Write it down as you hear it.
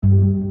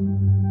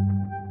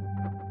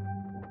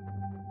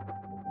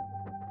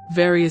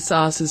Various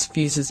arses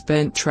fuses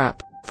bent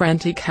trap,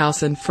 frantic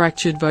house and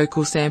fractured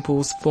vocal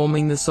samples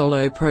forming the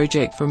solo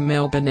project from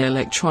Melbourne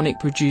electronic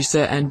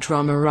producer and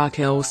drummer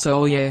Raquel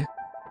Solier.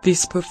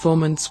 This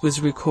performance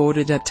was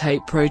recorded at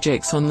Tape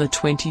Projects on the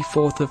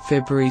 24th of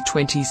February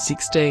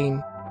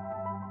 2016.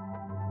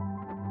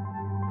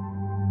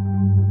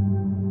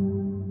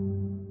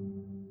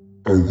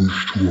 I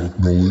wish to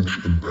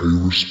acknowledge and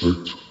pay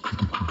respect to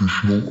the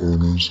traditional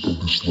owners of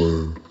this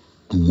land,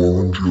 the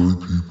Wurundjeri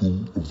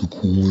people of the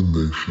Kulin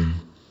Nation,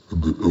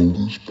 and the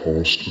elders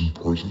past and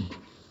present.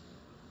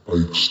 I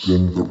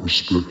extend that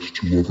respect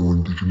to other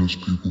Indigenous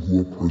people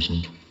who are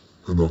present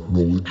and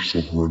acknowledge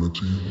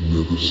sovereignty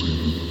never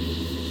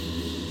ceded.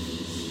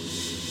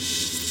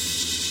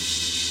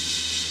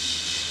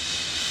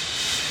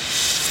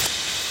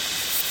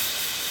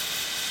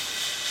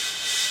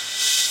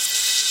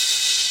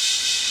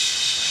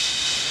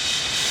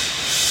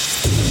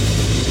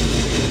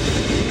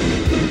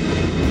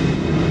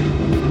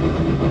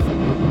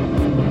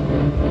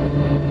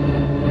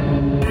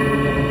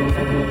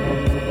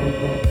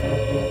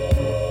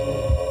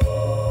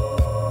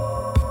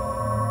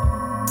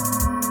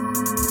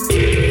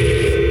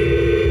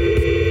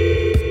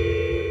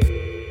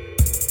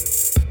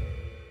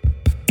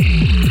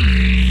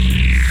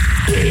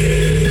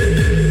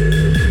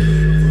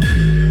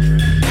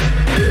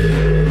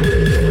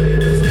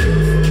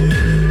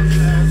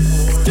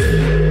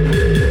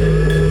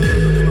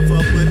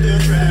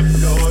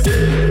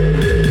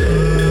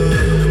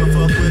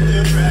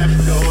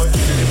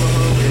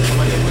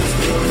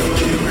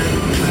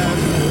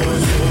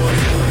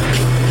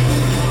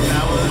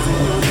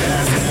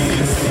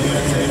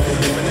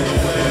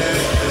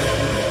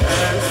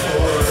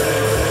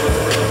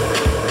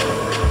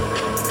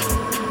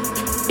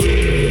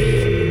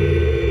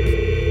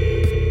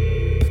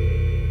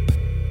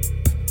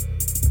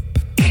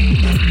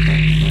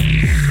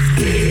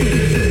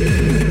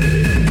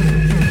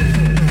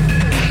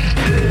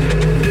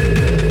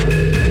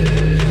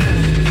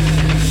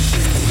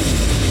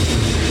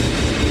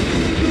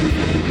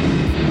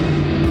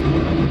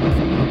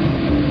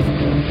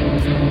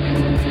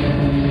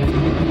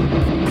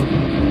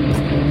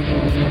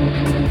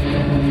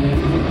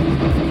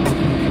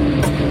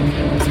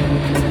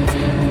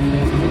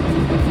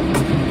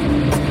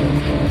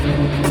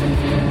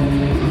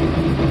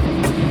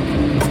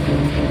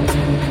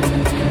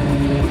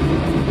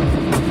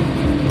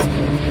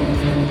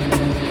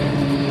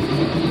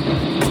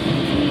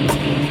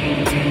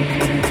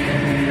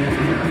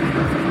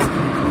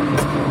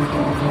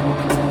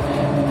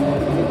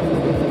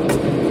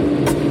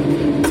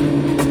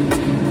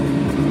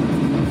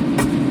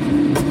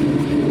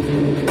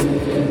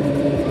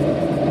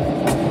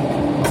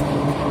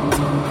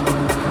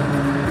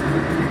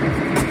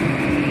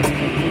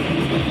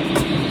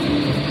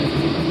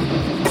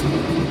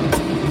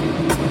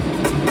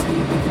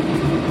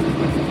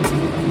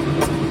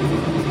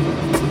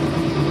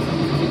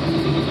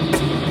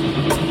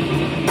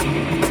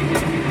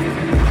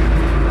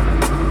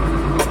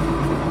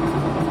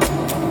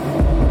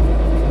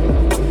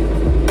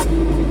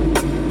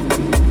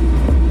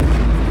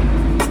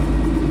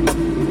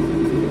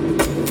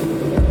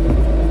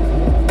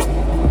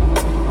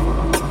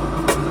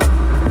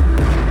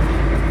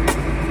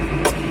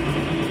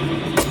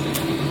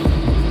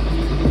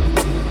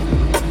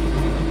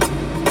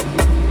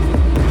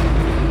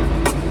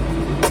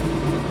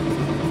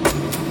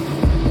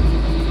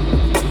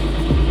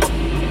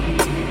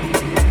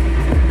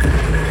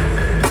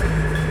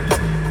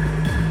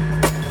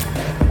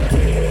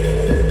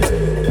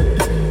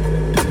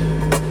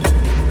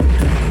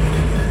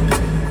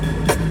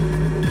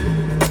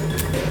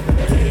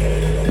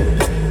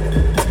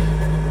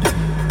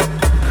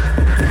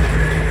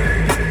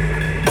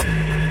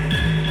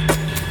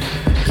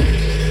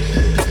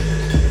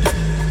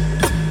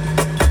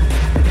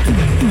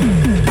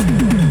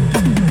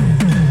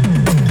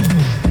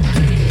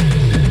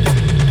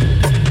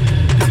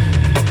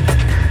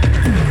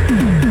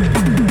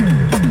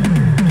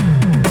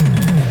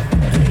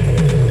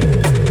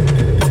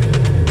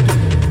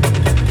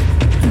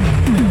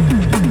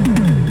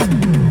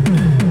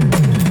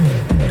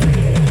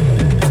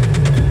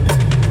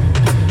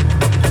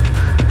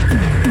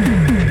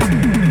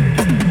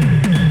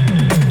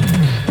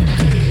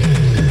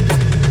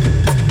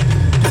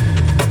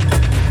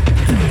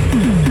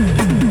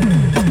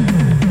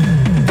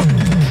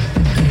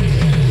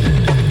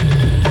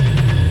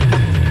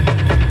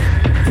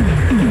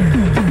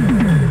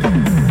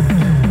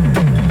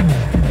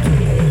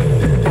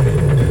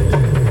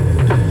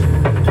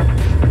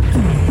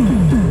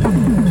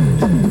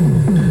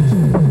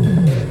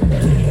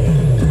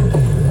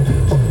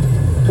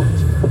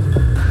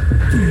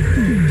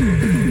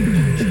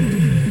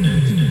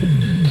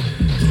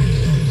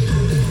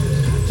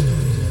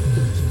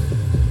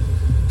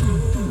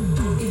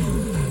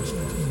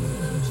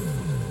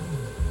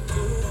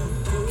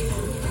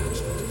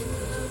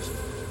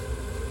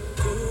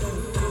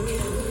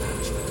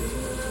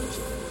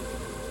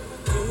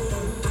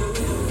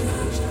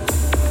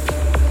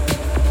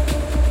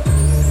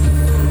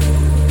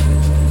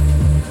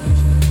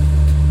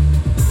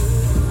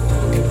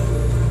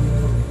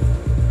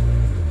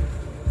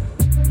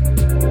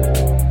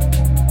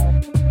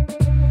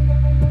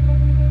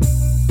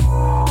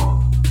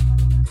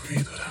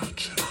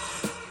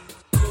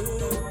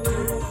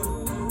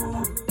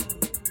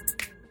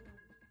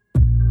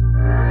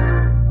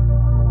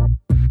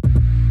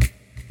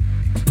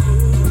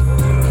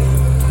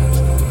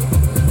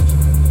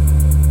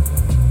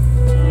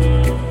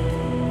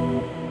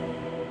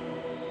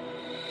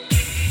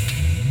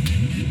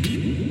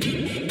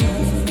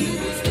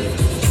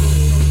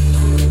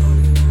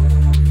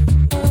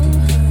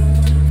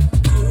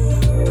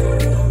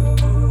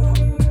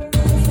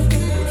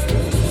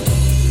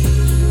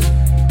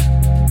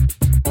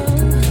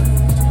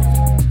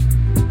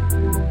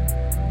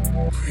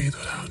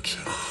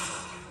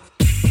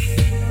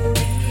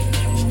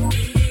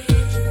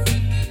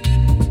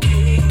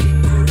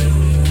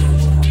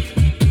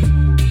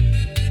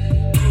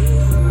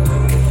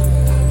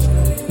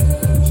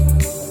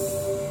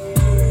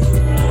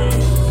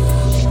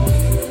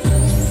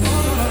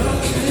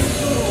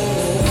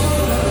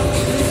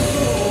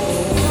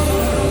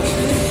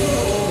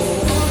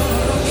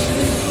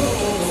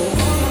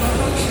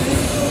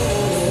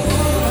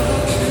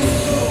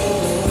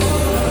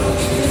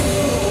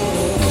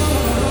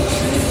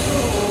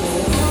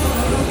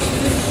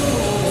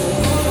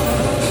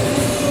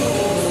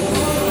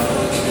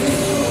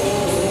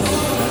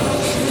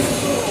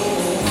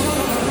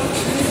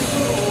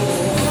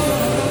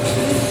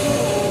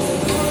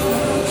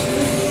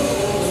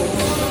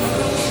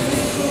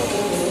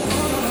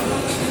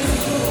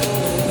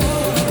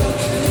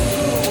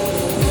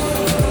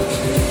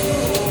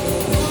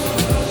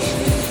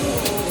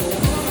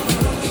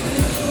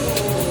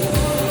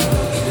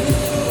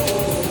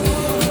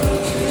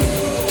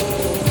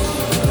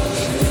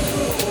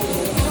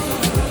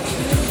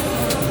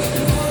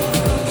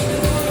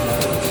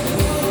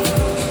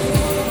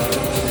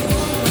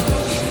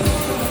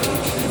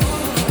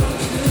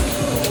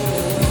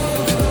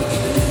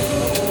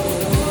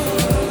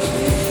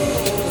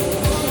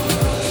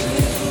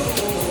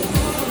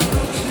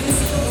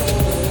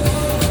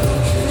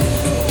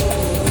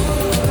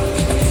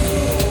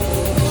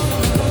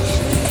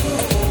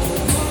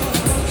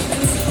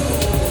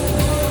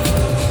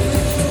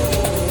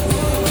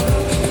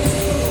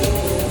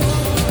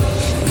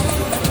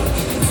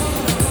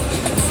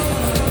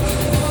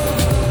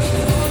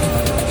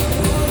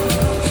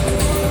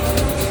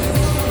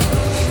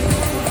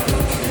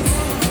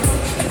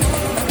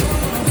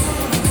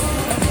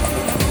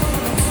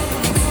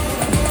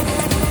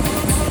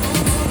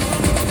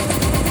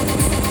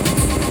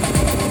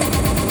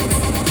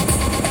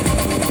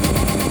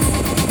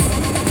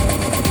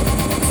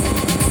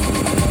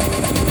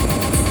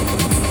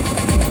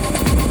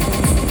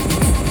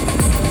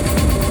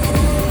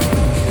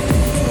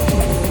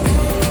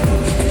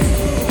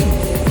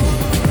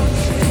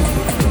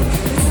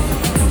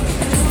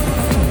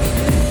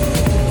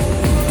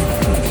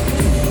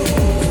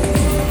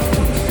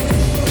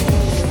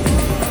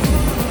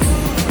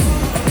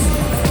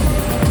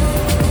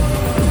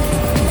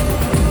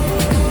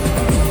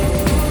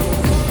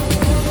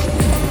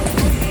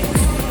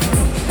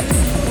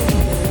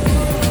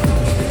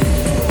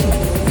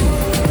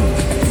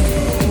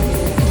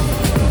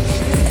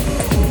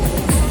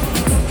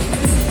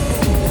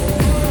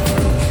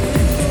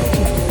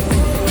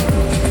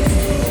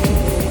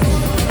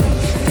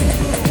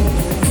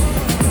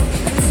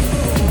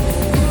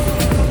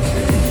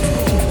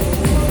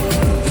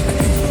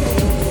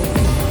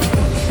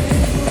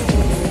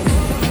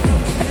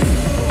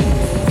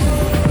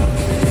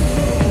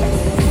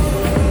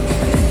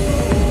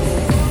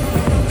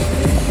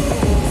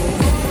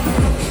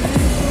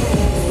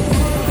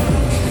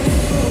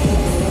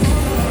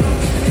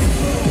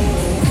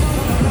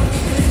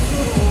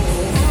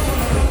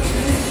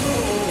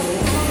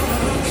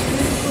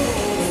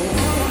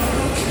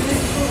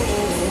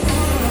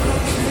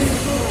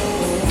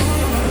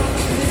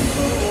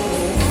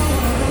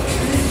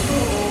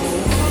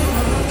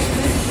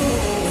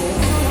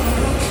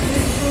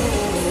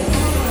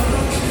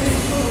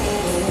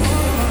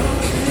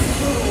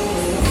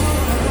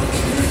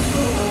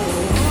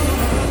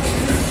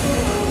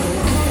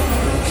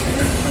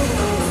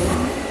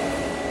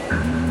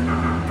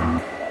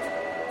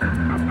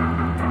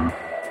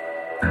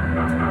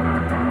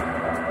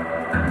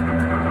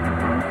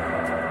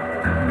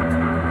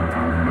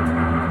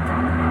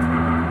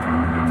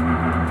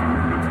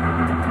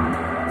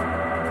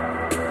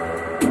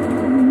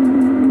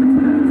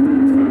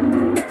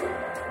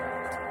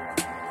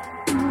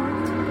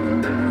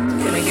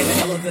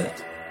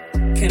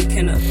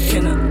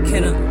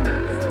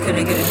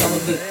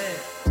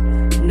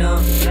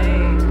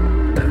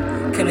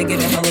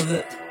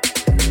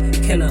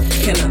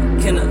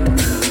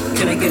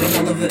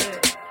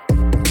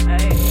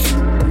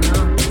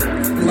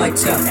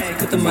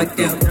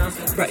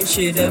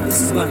 Shit up,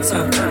 this is my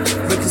time.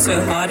 Working so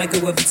hard, I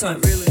go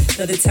overtime.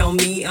 Now they tell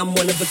me I'm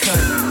one of a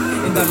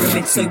kind.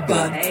 Environment so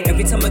bad.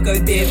 Every time I go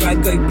there, I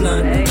go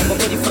blind. And my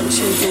body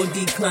functions all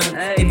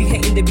decline. They be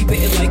hating, they be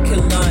bitter like a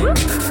line.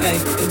 Hey,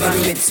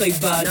 environment so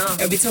bad.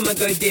 Every time I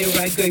go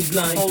there, I go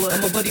blind.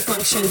 And my body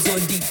functions all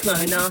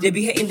decline. They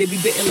be hating, they be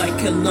bitter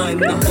like a lime.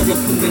 Now hold up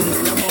a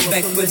minute.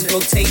 Backwards,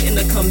 rotate and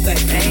I come back.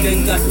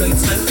 Don't got no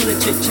time for the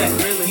chit chat.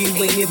 You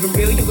ain't even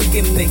real, you a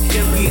gimmick.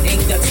 You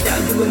ain't got style,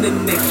 you a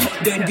mimic.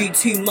 Don't do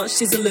too much,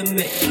 there's a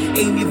limit.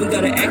 Ain't even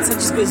gotta act, I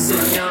just visit.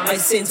 I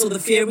sense all the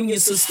fear in your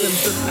system.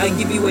 I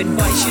give you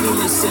advice, you don't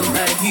listen.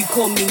 You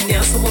call me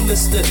now, so I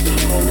missed it.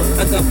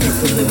 I got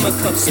purple in my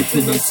cup,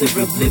 sipping on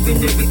syrup, living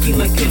everything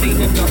like it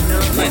ain't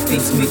enough. Life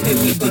ain't smooth,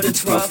 heavy, but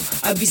it's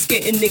rough. I be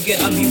skating, nigga,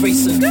 I be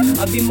racing.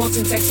 I be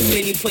multitasking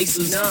many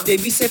places. They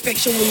be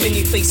perfection with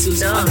many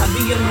faces. I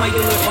be on my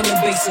own on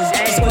a basis.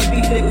 That's why I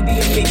be lit will be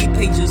in many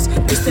pages.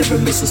 Just never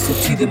misses to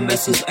see the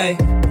messes, ayy.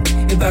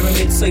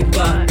 Environment so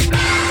bad.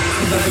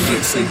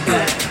 Environment so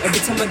bad. Every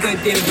time I go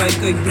there, I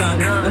go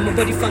blind. And my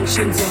body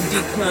functions on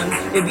decline.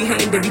 They be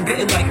hating, they be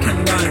bitter like a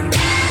lime.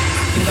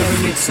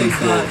 Environment so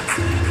bad.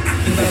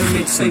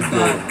 Environment so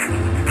bad.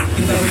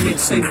 Environment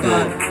so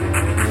bad.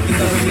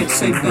 Environment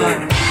so bad.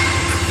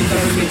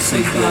 Environment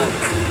so bad.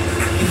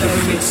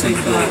 Environment so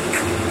bad.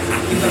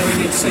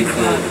 Environment so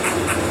bad.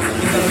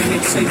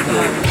 Environment so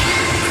bad.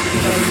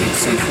 Environment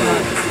so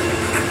bad.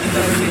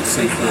 Environment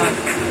so bad.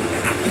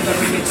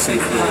 Environment so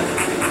bad.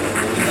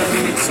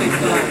 Environment so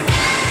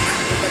bad.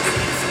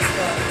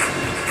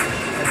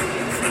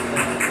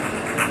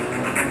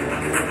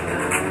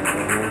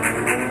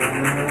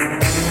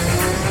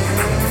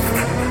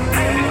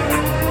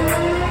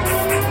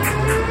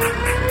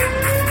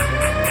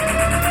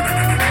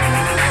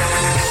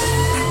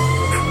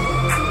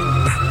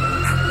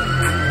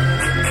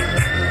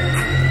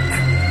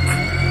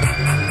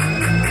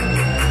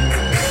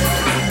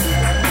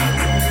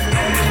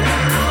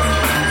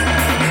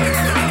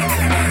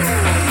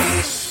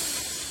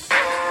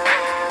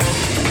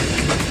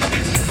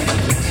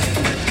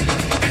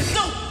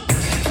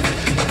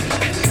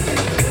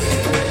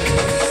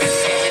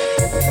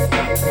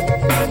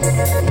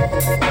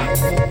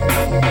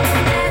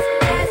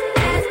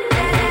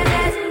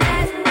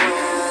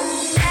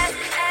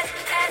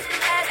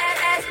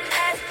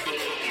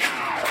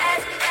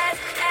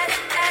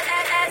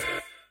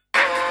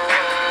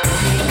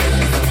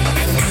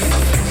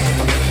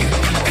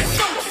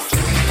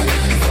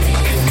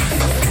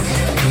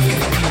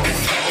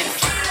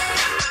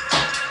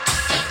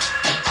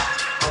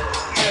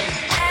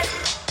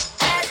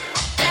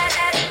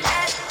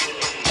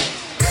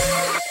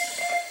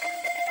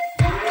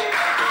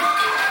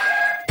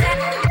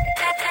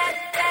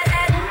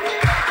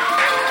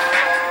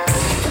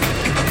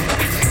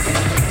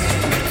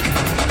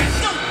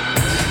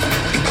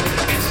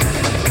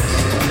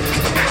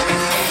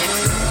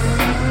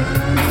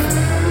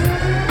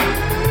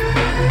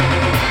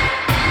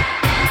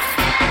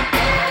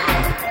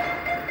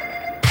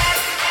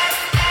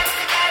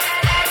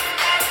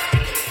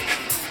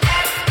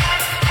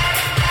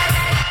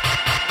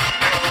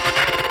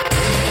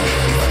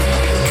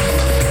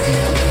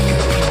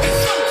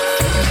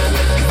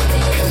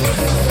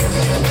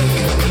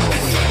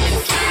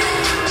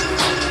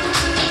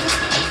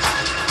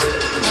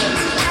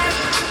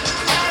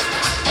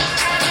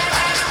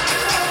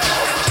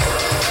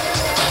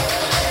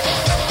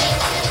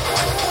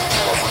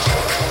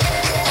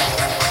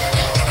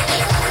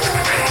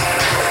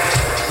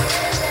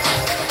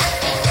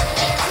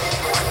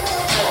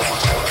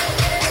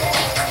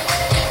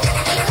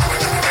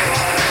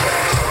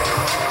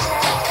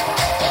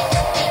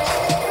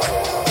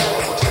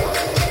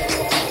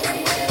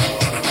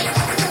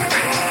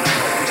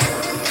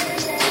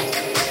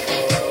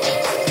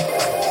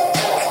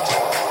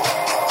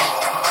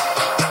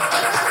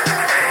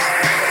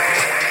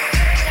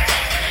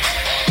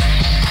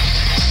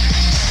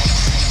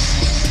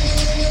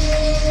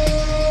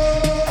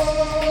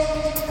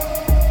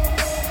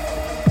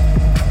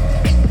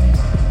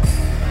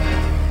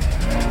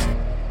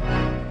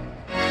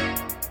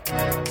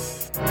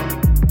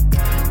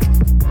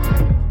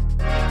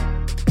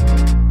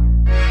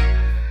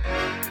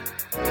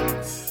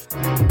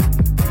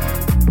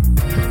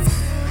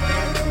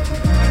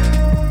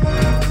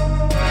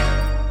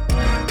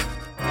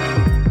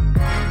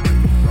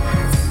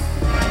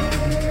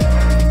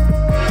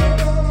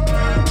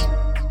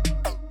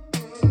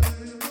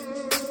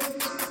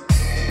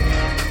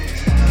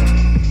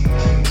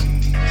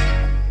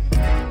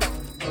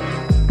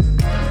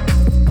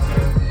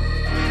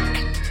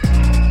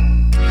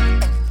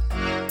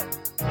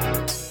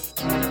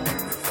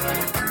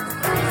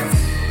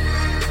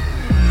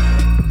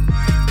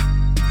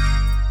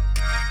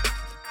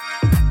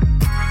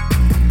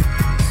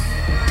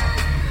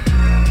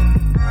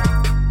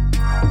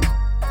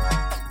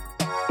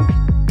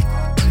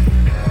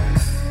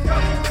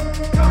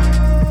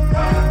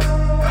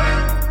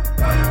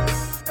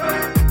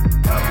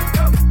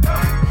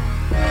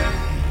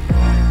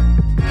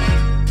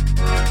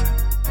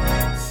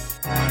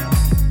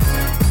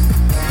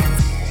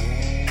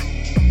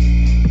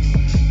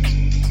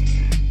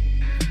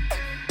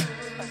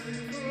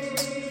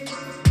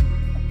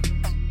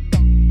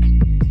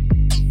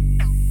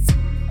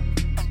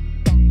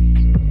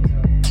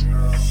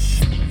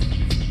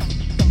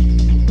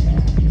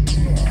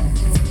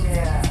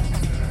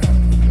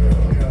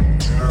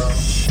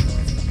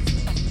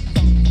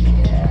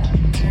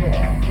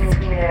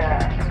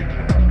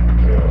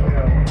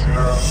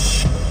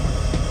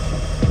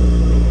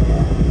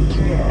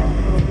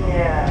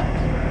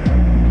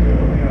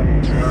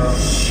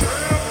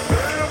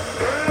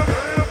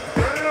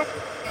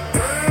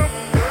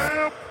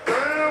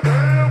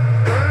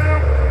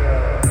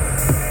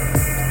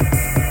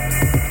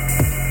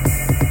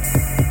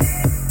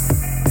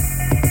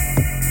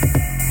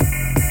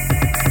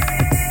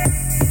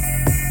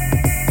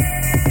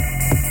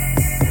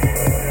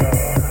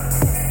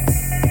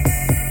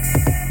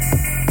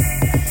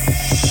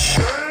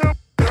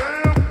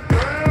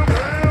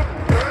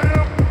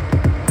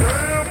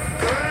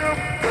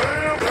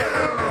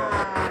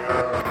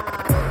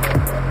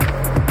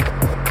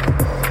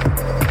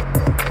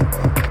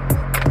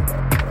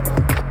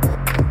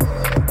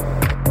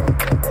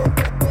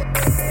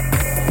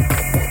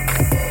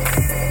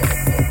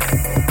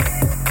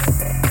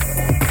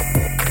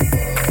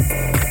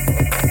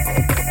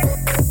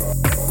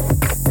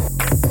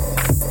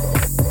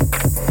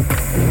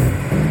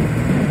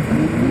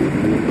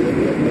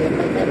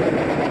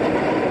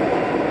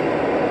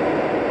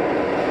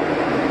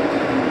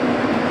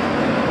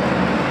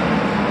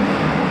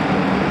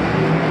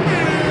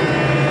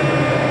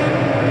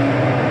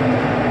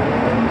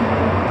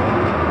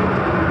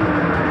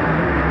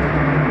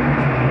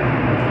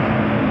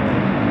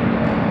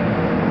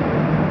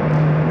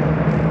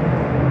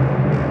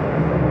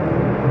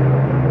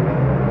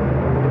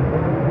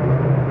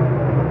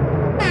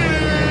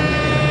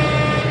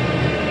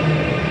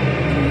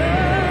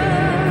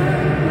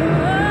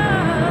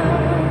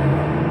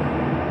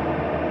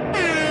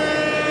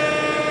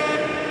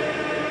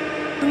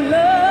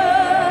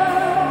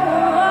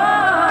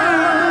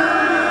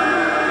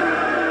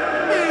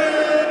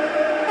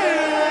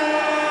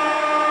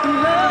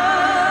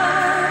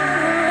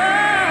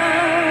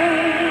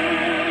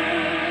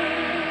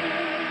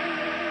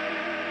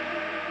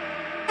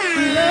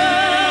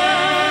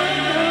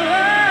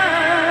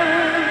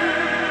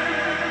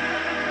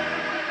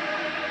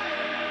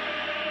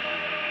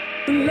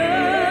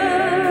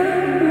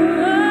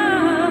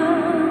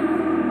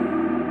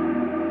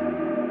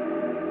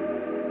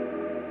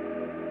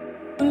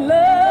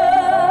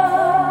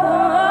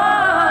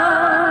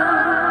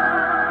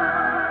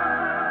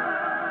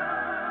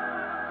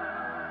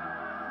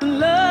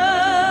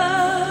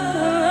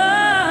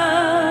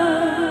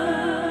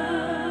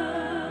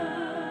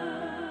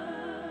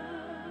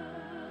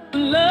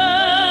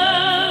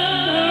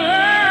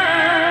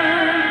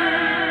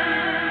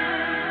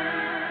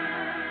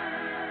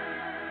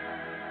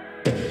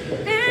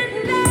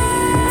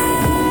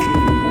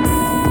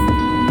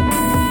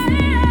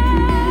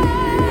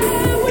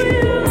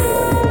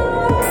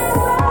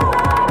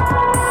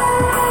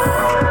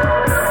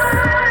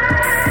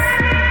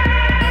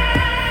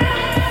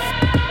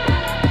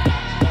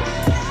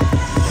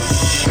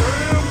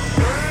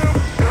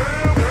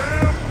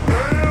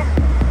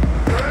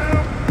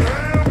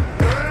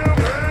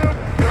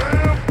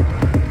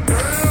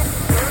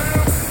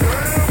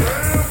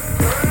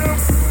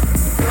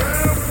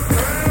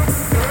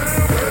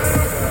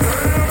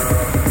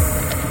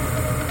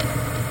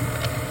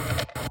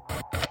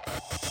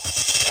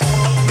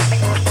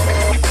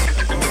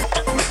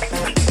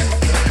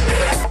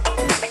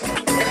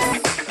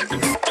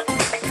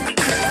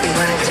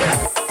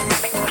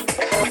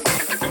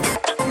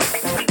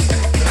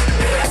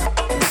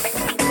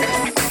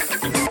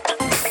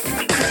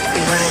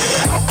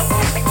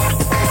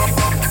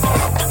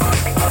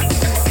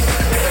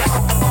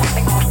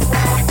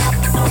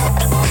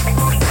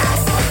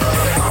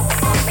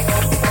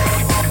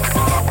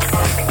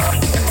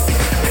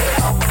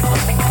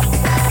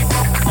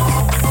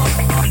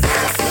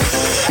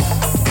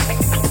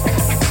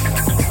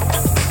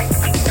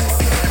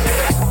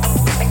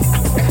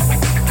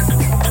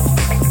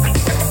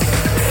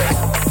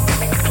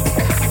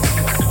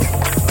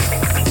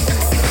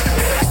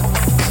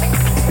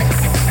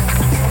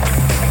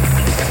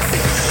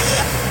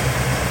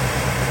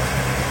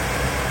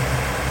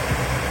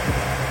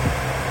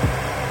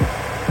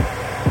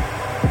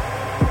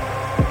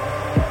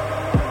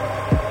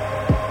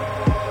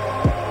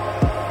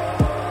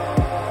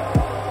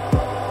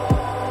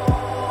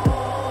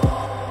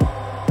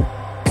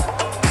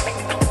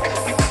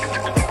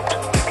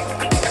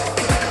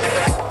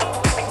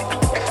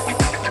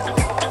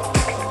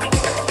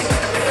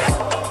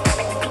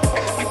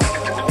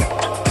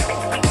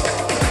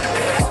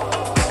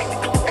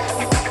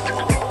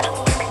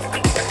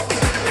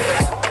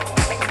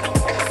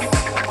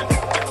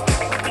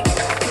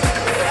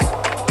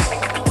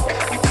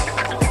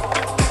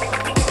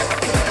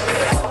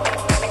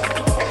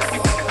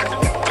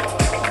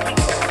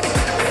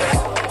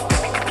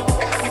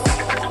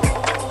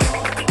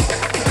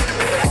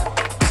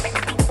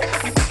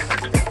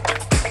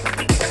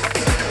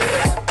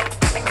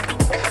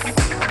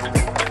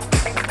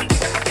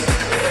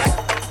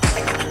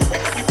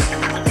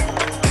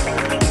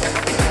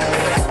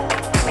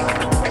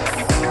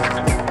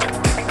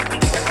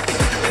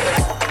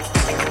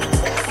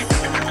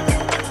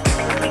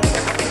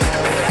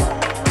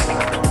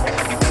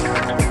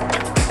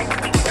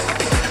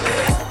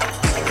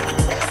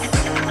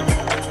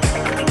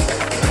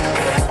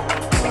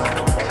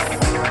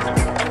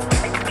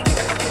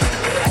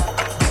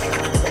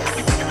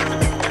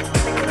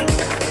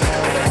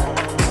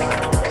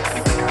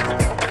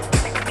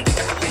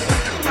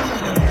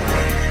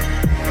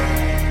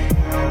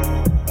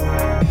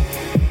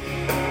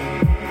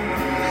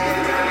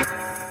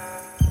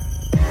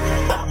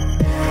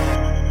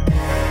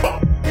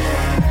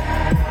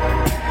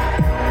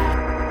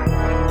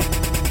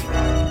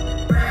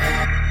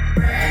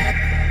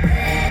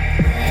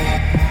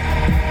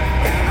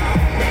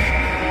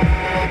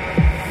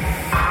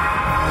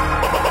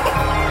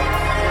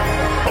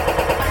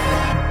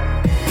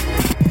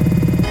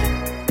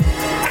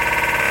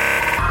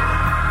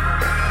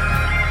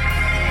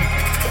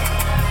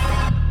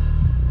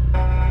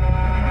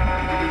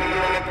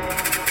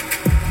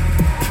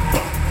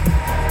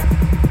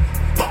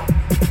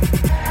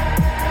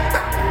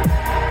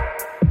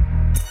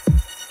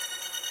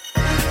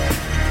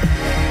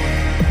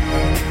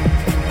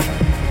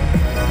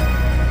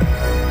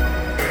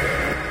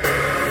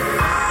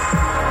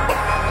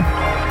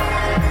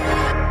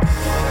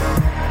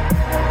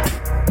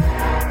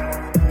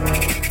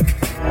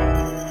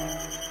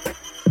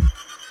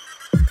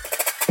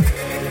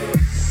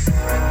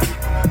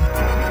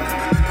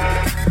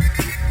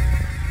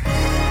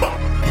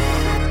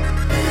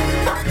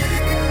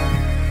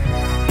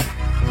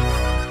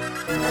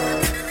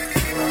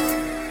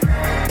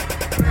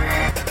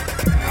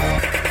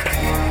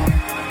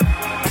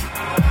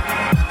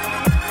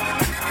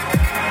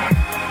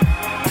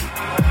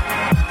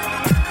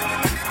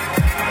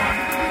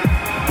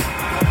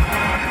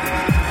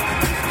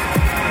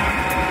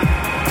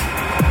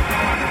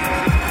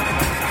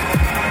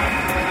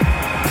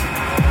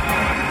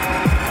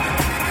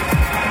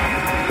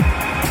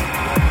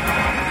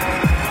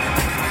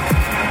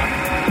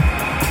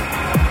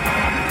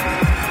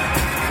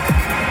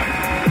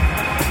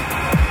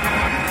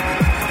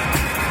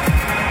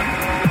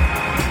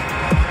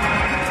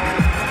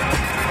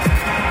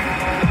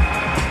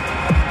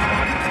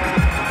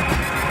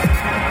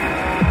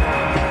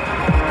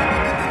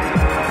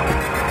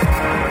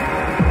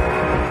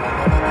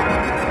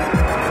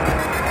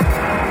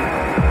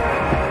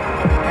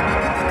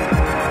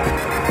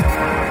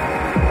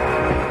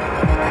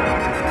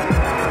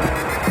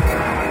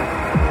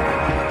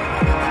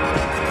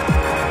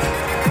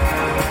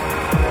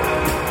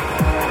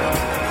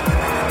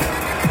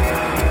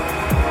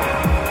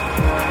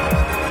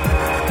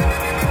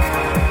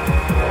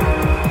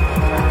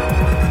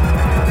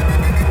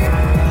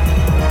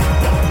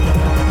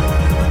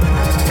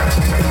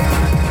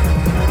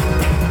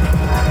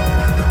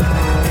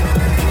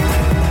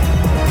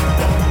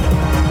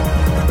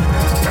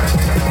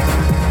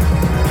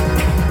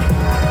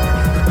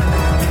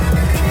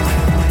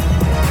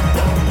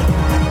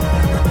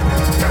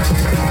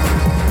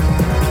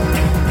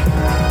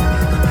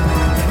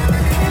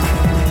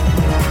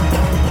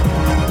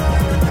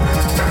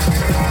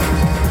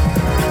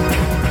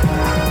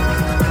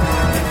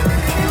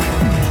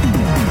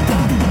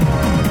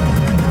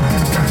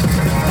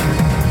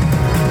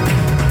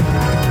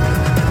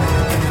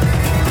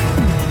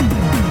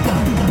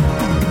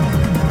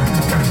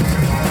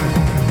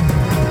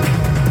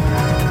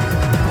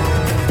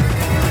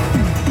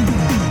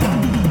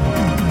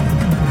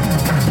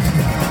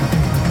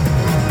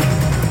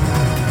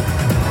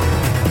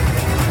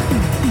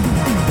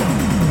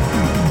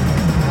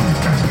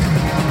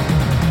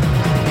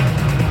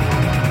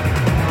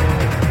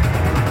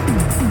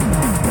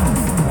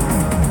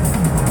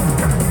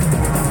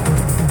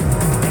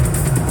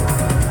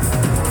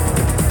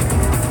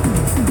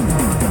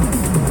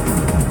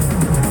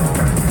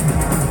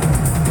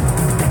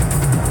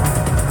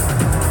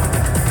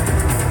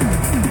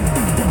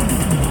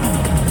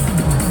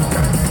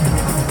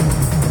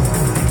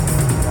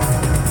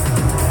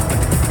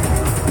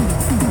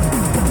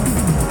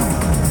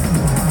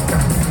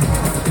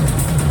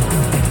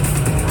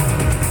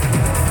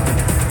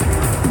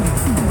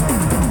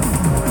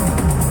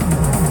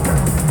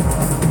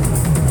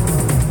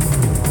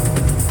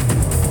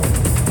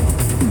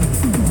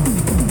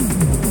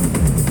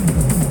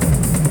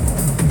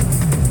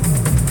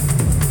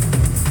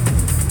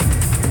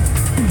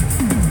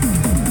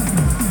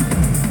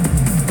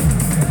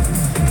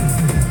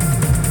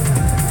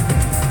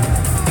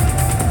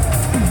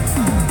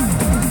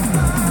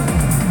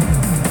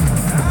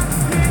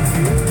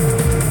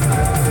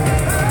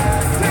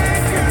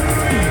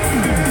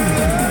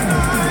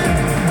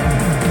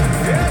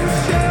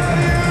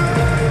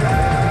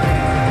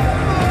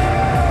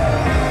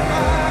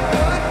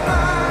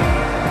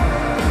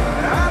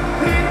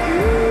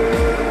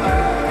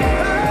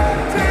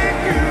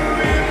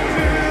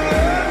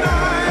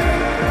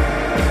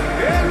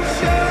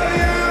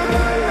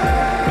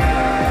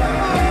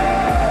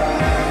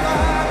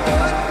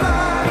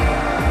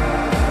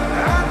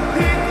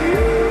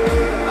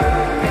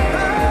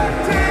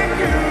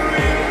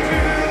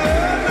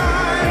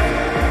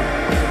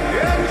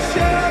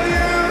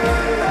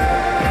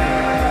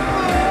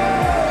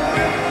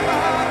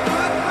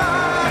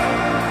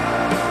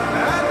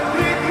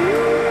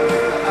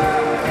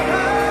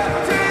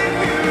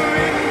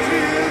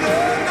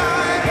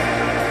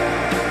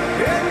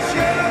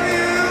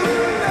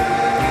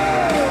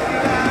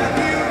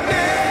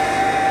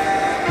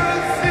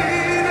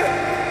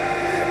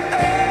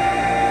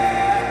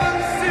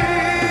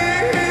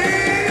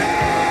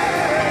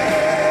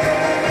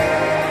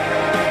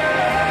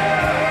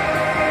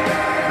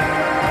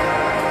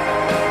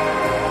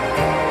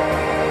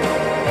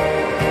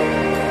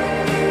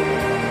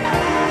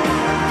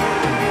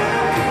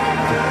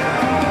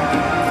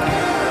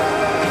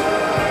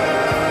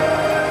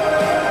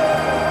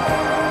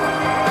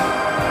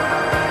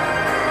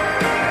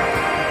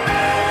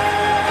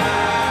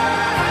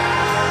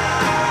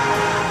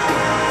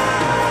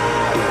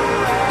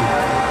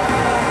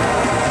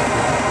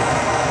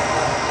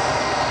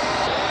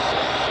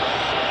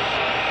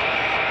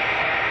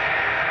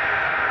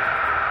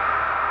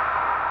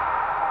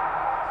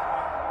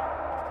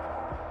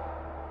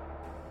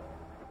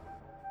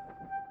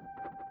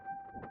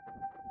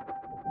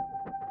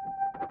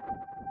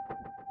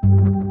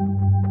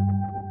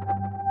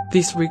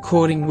 This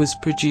recording was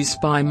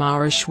produced by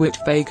Mara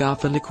Schwitt-Vega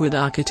for Liquid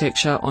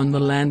Architecture on the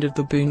land of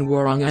the Boon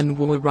Wurrung and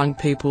Wurrung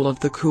people of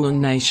the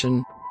Kulin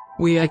Nation.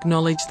 We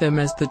acknowledge them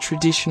as the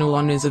traditional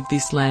owners of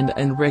this land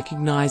and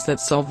recognize that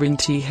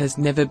sovereignty has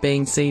never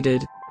been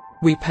ceded.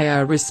 We pay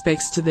our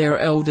respects to their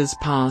elders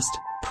past,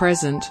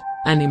 present,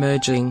 and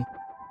emerging.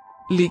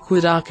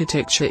 Liquid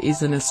Architecture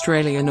is an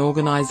Australian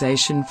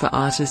organisation for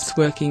artists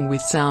working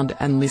with sound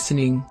and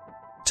listening.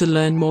 To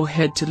learn more,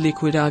 head to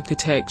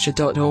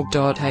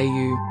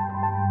liquidarchitecture.org.au.